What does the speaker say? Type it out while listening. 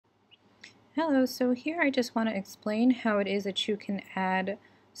Hello, so here I just want to explain how it is that you can add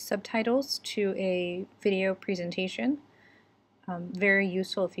subtitles to a video presentation. Very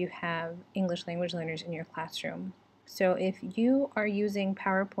useful if you have English language learners in your classroom. So if you are using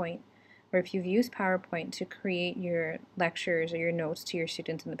PowerPoint, or if you've used PowerPoint to create your lectures or your notes to your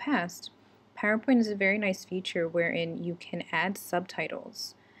students in the past, PowerPoint is a very nice feature wherein you can add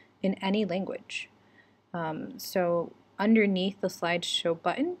subtitles in any language. So underneath the slideshow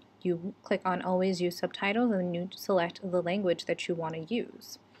button, you click on Always Use Subtitles and then you select the language that you want to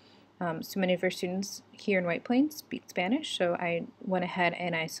use. So many of our students here in White Plains speak Spanish, so I went ahead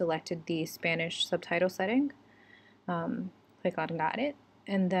and I selected the Spanish subtitle setting. Click on Got It.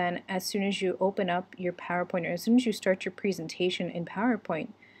 And then as soon as you open up your PowerPoint, or as soon as you start your presentation in PowerPoint,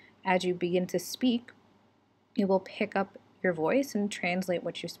 as you begin to speak, it will pick up your voice and translate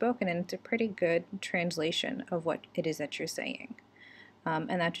what you've spoken, and it's a pretty good translation of what it is that you're saying.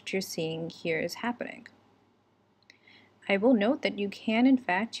 And that's what you're seeing here is happening. I will note that you can in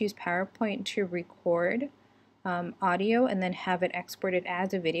fact use PowerPoint to record audio and then have it exported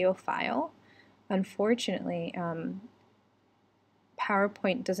as a video file. Unfortunately,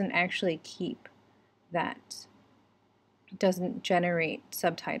 PowerPoint doesn't actually keep that. It doesn't generate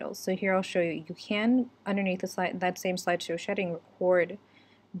subtitles. So here I'll show you. You can, underneath the slide, that same slideshow setting, record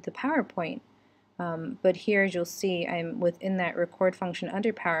the PowerPoint. But here, as you'll see, I'm within that record function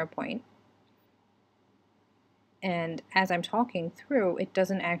under PowerPoint. And as I'm talking through, it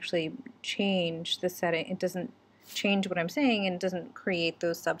doesn't actually change the setting. It doesn't change what I'm saying and doesn't create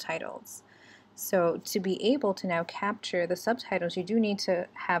those subtitles. So to be able to now capture the subtitles, you do need to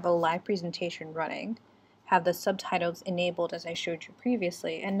have a live presentation running, have the subtitles enabled as I showed you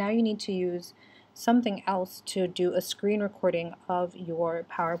previously, and now you need to use something else to do a screen recording of your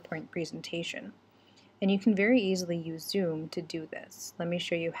PowerPoint presentation. And you can very easily use Zoom to do this. Let me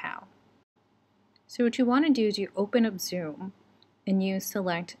show you how. So what you want to do is you open up Zoom and you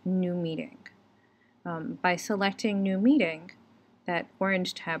select New Meeting. By selecting New Meeting, that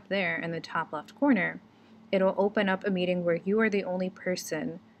orange tab there in the top left corner, it'll open up a meeting where you are the only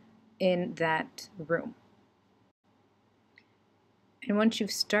person in that room. And once you've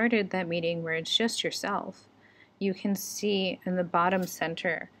started that meeting where it's just yourself, you can see in the bottom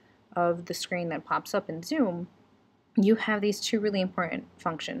center of the screen that pops up in Zoom, you have these two really important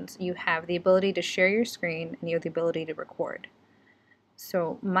functions. You have the ability to share your screen and you have the ability to record.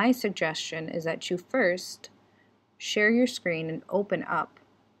 So my suggestion is that you first share your screen and open up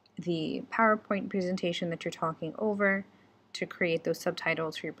the PowerPoint presentation that you're talking over to create those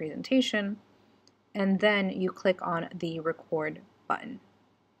subtitles for your presentation, and then you click on the record button.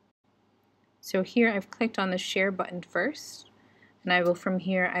 So here I've clicked on the share button first, and from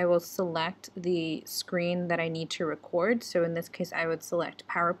here I will select the screen that I need to record. So in this case I would select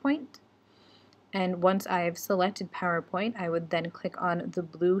PowerPoint, and once I've selected PowerPoint I would then click on the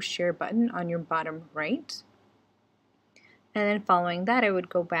blue share button on your bottom right, and then following that I would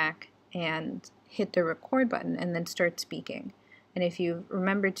go back and hit the record button and then start speaking. And if you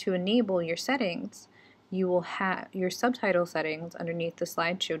remember to enable your settings, you will have your subtitle settings underneath the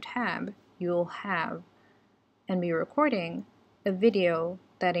slideshow tab. You will have and be recording a video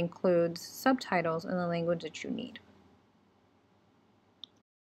that includes subtitles in the language that you need.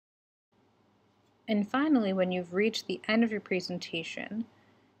 And finally, when you've reached the end of your presentation,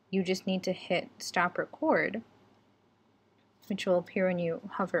 you just need to hit stop record, which will appear when you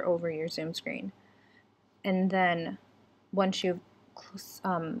hover over your Zoom screen. And then once you've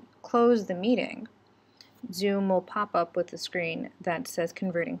closed the meeting, Zoom will pop up with a screen that says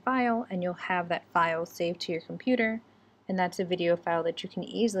converting file, and you'll have that file saved to your computer, and that's a video file that you can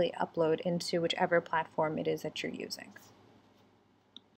easily upload into whichever platform it is that you're using.